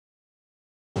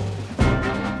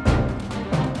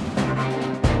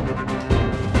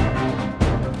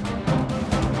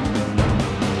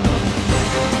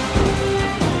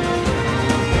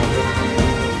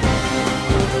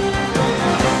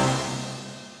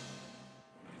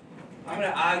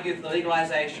going to argue for the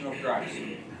legalization of drugs,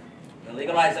 the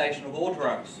legalization of all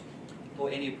drugs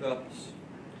for any purpose.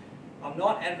 I'm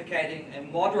not advocating a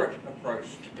moderate approach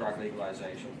to drug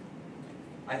legalization.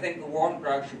 I think the war on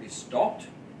drugs should be stopped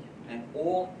and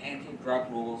all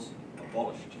anti-drug laws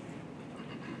abolished.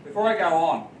 Before I go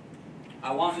on,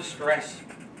 I want to stress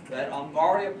that I'm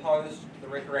morally opposed to the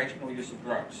recreational use of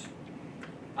drugs.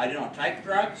 I do not take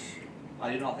drugs.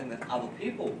 I do not think that other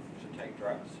people should take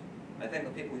drugs. I think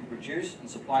the people who produce and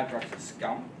supply drugs are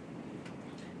scum,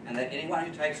 and that anyone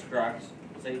who takes drugs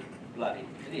is a bloody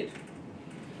idiot.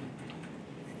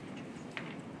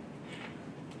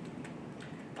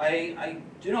 I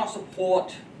do not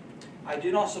support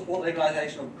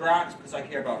legalization of drugs because I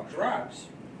care about drugs.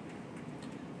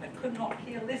 I could not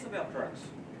care less about drugs.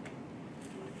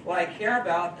 What I care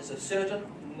about is a certain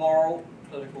moral,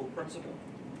 political principle.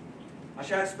 I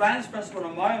shall explain this principle in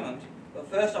a moment, but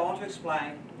first I want to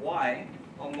explain why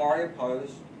I'm morally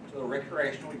opposed to the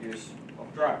recreational use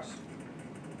of drugs.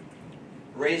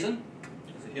 Reason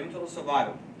is a human tool of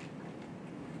survival.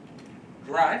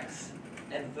 Drugs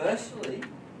adversely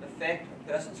affect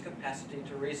a person's capacity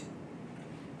to reason.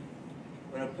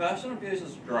 When a person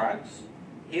abuses drugs,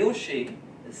 he or she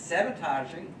is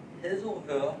sabotaging his or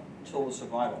her tool of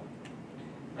survival.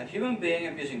 A human being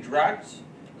abusing drugs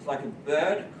is like a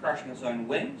bird crushing its own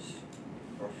wings,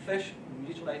 or a fish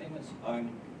mutilating its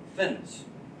own fins.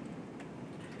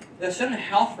 There are certain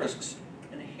health risks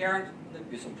inherent in the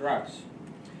abuse of drugs.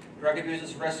 Drug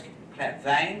abusers risk clot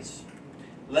veins,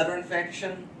 liver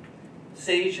infection,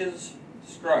 seizures,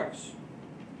 strokes.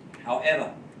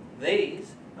 However,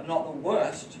 these are not the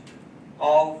worst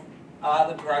of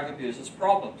the drug abuser's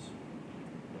problems.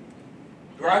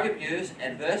 Drug abuse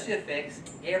adversely affects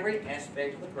every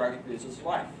aspect of the drug abuser's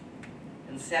life.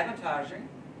 In sabotaging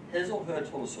his or her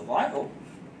tool of survival,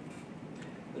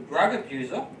 the drug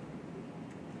abuser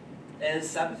is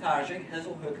sabotaging his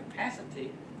or her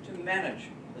capacity to manage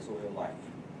his or her life.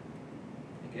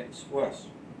 It gets worse.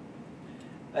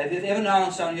 If you've ever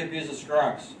known someone who abuses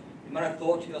drugs, you might have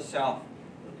thought to yourself,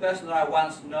 the person that I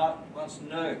once knew has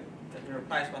been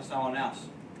replaced by someone else.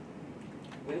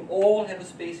 We all have a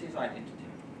species identity.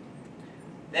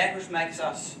 That which makes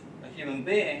us a human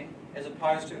being as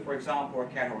opposed to, for example, a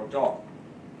cat or a dog.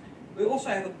 We also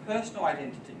have a personal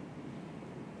identity.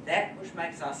 That which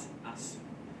makes us us.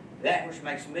 That which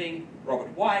makes me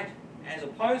Robert White as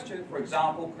opposed to, for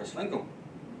example, Chris Lingle.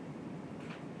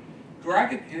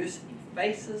 Drug abuse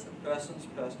effaces a person's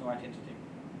personal identity.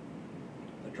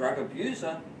 The drug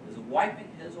abuser is wiping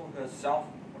his or herself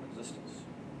from existence.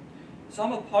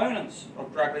 Some opponents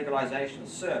of drug legalization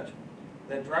assert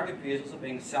that drug abusers are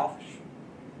being selfish.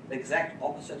 The exact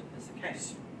opposite is the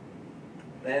case.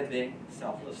 They are being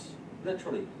selfless,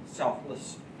 literally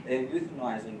selfless. They are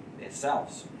euthanizing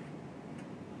themselves.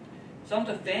 Some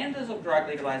defenders of drug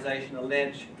legalization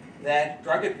allege that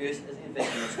drug abuse is a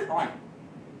victimless crime.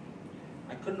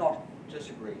 I could not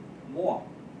disagree more.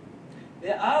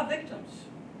 There are victims,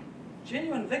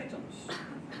 genuine victims.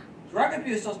 Drug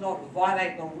abuse does not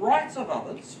violate the rights of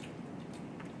others,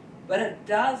 but it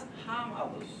does harm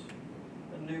others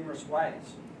in numerous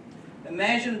ways.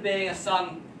 Imagine being a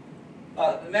son,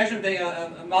 imagine being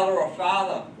a mother or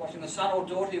father watching the son or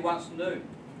daughter you once knew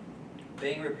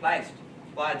being replaced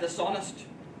by a dishonest,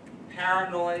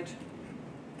 paranoid,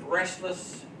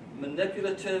 restless,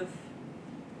 manipulative,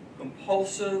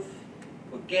 compulsive,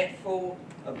 forgetful,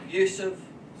 abusive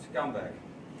scumbag.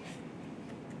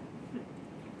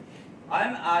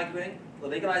 I'm arguing the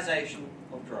legalization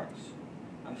of drugs.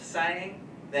 I'm saying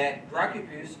that drug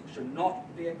abuse should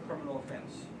not be a criminal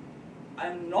offence.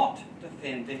 I'm not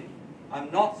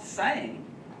saying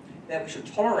that we should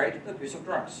tolerate the abuse of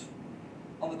drugs.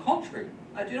 On the contrary,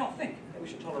 I do not think that we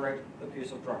should tolerate the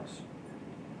abuse of drugs.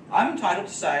 I'm entitled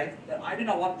to say that I do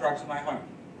not want drugs in my home.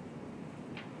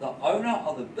 The owner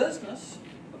of the business,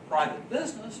 the private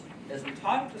business, is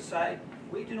entitled to say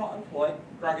we do not employ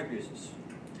drug abusers.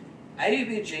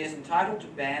 AUBG is entitled to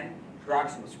ban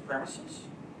drugs from its premises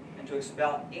and to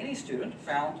expel any student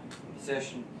found in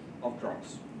possession of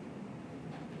drugs.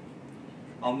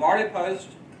 I'm morally opposed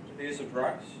to the use of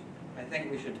drugs. I think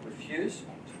we should refuse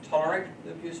to tolerate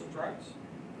the abuse of drugs.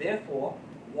 Therefore,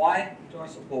 why do I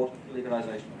support the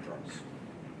legalization of drugs?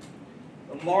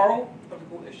 The moral,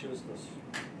 political issue is this.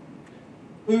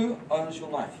 Who owns your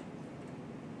life?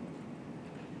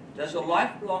 Does your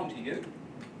life belong to you,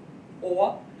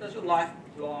 or does your life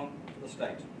belong to the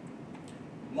state?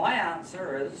 My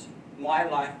answer is, my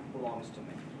life belongs to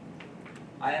me.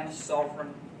 I am a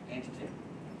sovereign entity.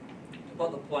 To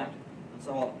put the point in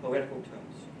somewhat poetical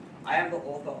terms, I am the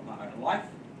author of my own life,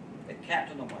 the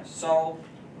captain of my soul,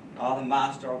 are the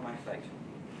master of my fate.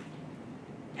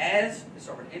 As a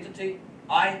sovereign entity,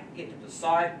 I get to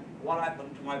decide what I put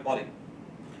into my body.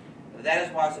 That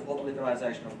is why I support the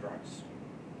legalization of drugs.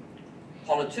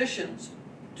 Politicians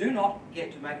do not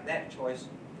get to make that choice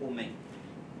for me.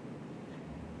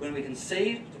 When we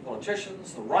concede to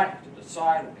politicians the right to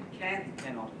decide what we can and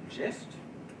cannot ingest,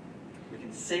 we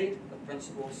concede the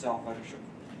principle of self-ownership.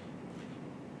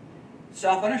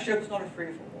 Self-ownership is not a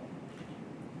free-for-all.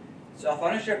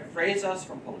 Self-ownership frees us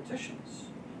from politicians.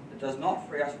 It does not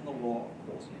free us from the law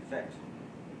of cause and effect.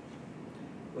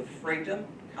 With freedom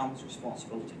comes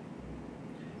responsibility.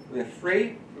 We are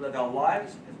free to live our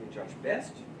lives as we judge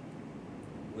best.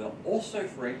 We are also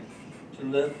free to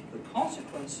live the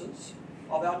consequences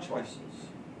of our choices,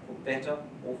 for better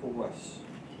or for worse.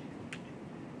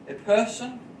 A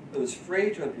person who is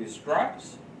free to abuse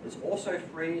drugs is also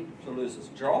free to lose his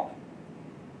job,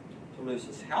 to lose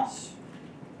his house,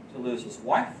 to lose his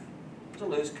wife, to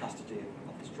lose custody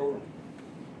of his children.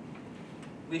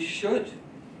 We should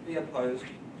be opposed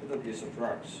to the abuse of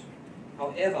drugs.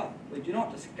 However, we do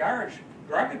not discourage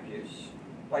drug abuse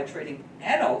by treating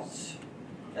adults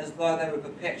as though they were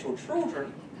perpetual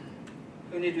children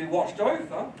who need to be watched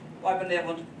over by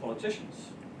benevolent politicians.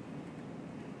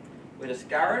 We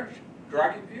discourage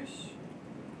drug abuse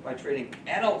by treating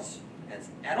adults as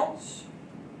adults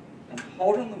and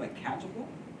holding them accountable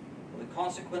for the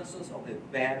consequences of their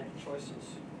bad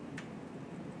choices.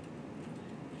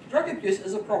 Drug abuse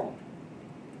is a problem.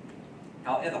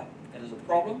 However, it is a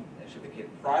problem that should be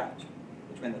kept private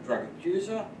between the drug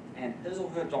abuser and his or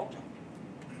her doctor.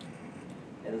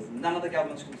 It is none of the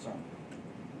government's concern.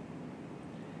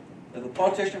 If a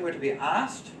politician were to be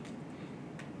asked,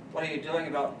 what are you doing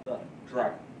about the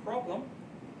drug problem,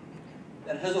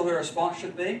 then his or her response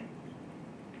should be,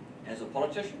 as a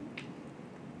politician,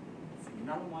 it's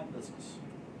none of my business.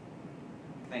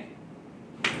 Thank you.